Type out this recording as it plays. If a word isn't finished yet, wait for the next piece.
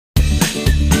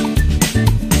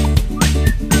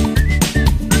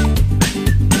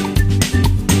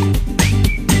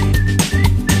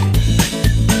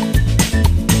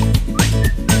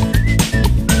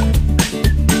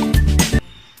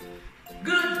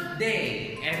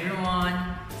day, everyone.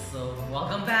 So,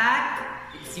 welcome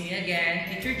back. It's me again,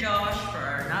 Teacher Josh,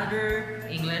 for another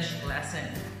English lesson.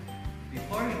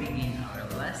 Before we begin our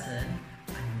lesson,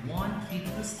 I want you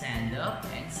to stand up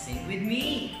and sing with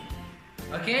me.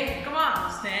 Okay, come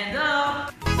on, stand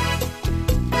up.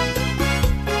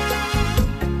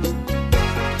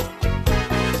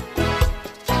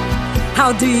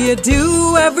 How do you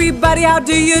do, everybody? How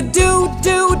do you do?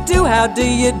 How do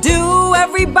you do,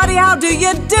 everybody? How do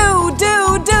you do?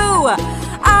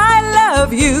 I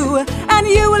love you and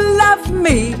you love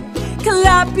me.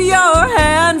 Clap your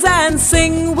hands and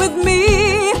sing with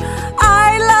me.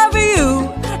 I love you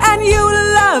and you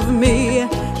love me.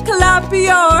 Clap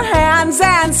your hands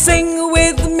and sing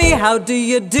with me. How do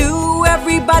you do,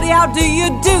 everybody? How do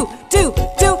you do?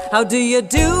 How do you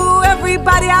do,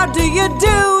 everybody? How do you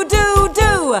do?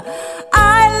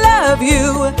 I love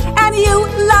you and you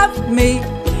love me.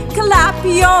 Clap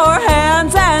your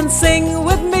hands and sing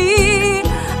with me.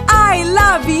 I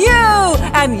love you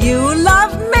and you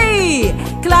love me.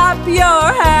 Clap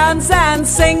your hands and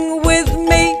sing with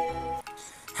me.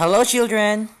 Hello,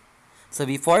 children. So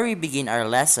before we begin our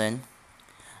lesson,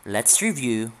 let's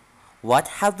review what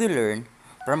have we learned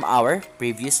from our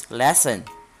previous lesson.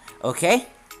 Okay?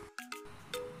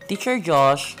 Teacher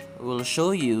Josh will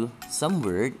show you some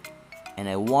word and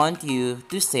I want you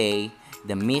to say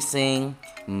the missing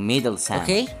middle sound.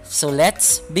 Okay? So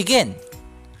let's begin.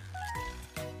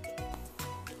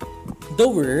 The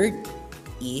word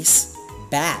is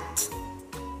bat.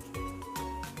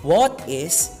 What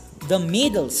is the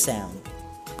middle sound?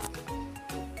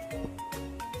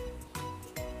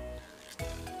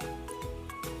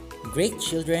 Great,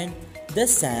 children. The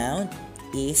sound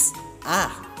is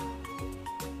ah.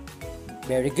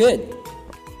 Very good.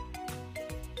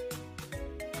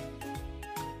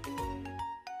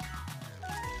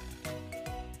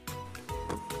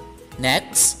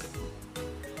 Next,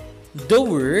 the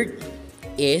word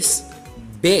is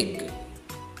big.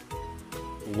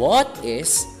 What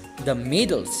is the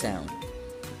middle sound?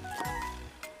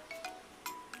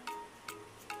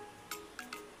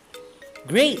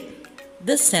 Great.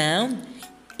 The sound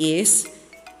is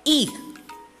E.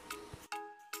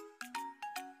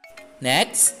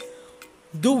 Next,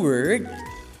 the word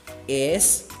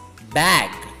is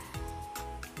bag.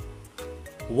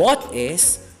 What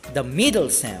is the middle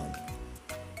sound?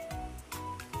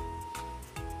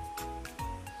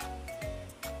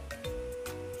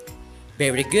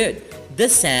 Very good. The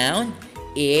sound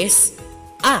is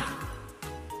A.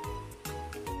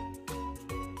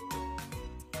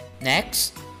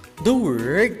 Next, the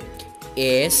word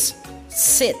is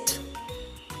sit.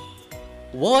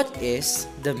 What is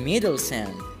the middle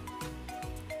sound?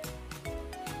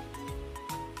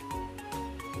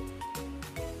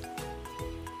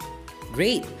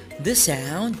 Great. The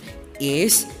sound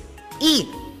is E.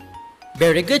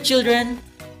 Very good, children.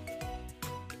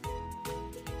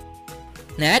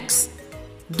 Next,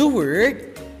 the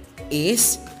word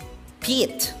is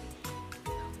pit.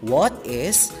 What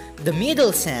is the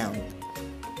middle sound?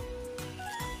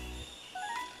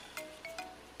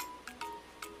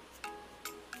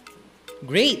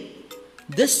 Great.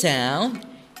 The sound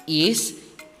is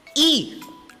E.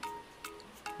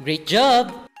 Great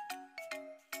job.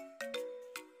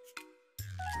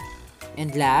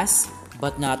 And last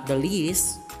but not the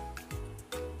least,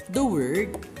 the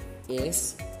word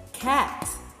is cat.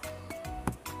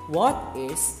 What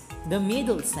is the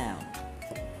middle sound?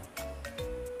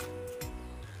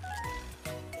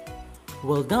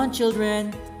 Well done,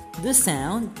 children. The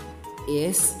sound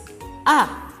is A.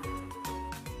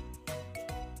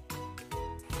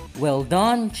 Well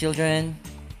done, children.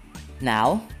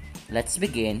 Now, let's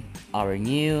begin our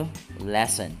new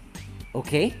lesson.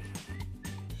 Okay?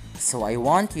 So I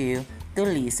want you to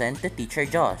listen to Teacher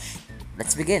Josh.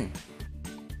 Let's begin.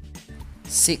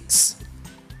 6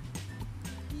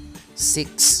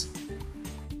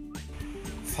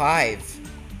 5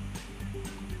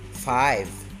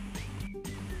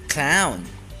 clown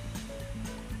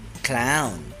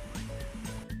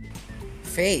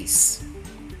face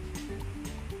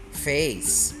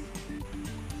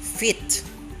fit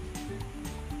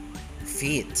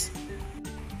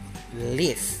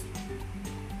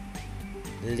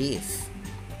leaf.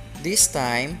 This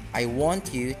time I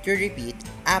want you to repeat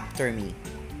after me,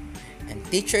 and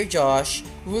Teacher Josh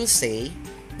will say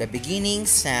the beginning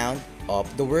sound of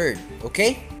the word.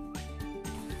 Okay?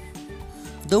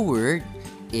 The word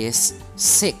is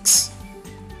 6.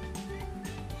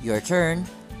 Your turn.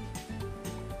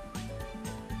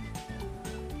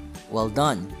 Well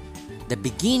done. The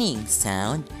beginning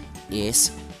sound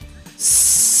is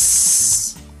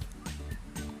S.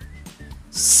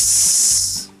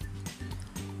 S.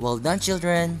 Well done,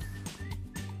 children.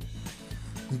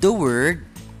 The word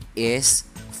is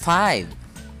 5.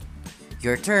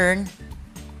 Your turn.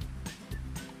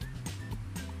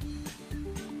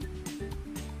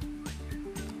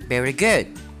 Very good.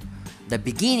 The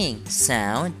beginning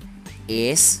sound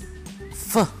is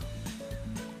F.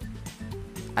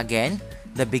 Again,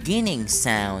 the beginning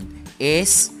sound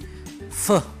is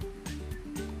F.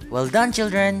 Well done,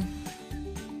 children.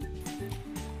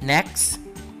 Next,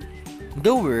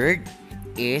 the word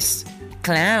is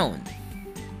clown.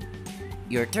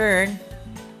 Your turn.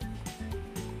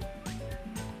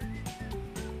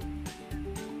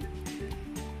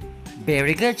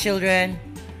 Very good, children.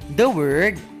 The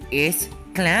word is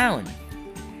clown.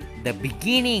 The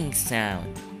beginning sound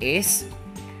is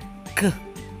K.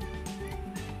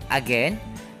 Again,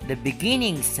 the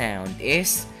beginning sound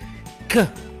is K.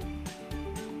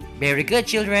 Very good,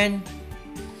 children.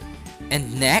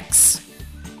 And next,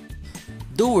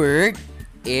 the word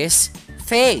is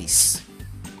face.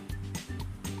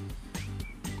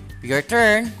 Your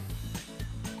turn.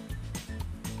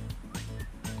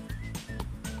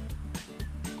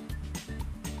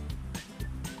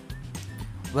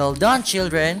 Well done,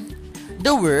 children.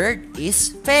 The word is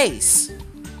face.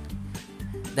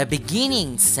 The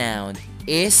beginning sound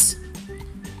is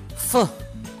F.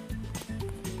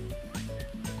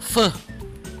 F.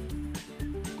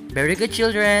 Very good,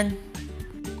 children.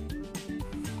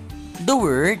 The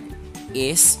word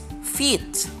is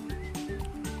feet.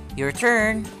 Your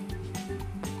turn.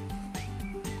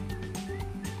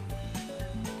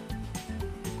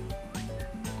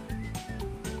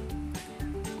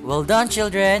 Well done,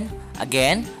 children.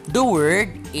 Again, the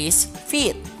word is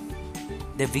feet.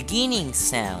 The beginning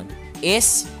sound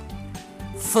is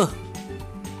F.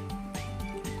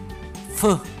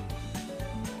 F.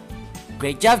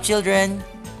 Great job, children.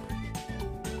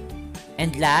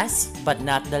 And last but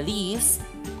not the least,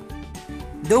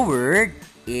 the word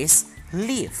is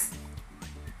leaf.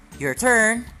 Your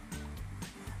turn.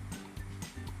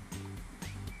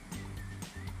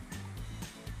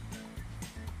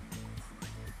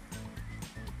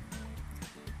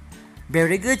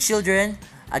 Very good, children.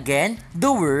 Again,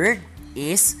 the word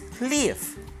is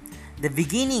leaf. The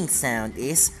beginning sound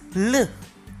is L.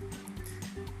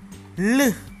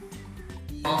 L.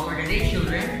 All for today,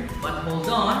 children. But hold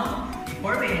on.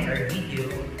 Before we end our video,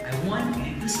 I want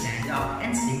you to stand up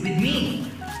and sing with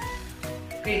me.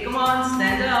 Okay, come on,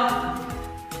 stand up.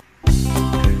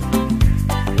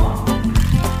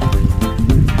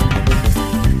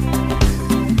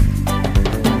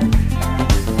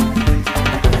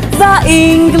 The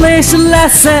English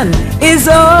lesson is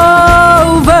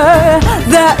over.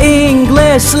 The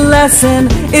English lesson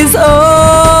is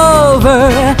over.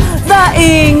 The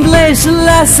English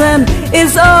lesson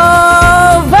is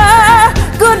over.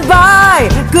 Goodbye,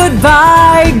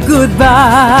 goodbye,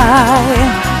 goodbye.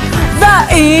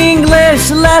 The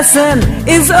English lesson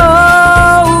is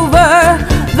over.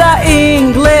 The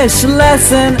English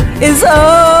lesson is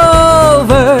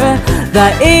over.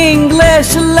 The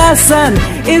English lesson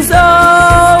is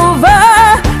over.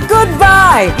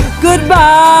 Goodbye,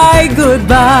 goodbye,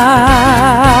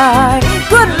 goodbye.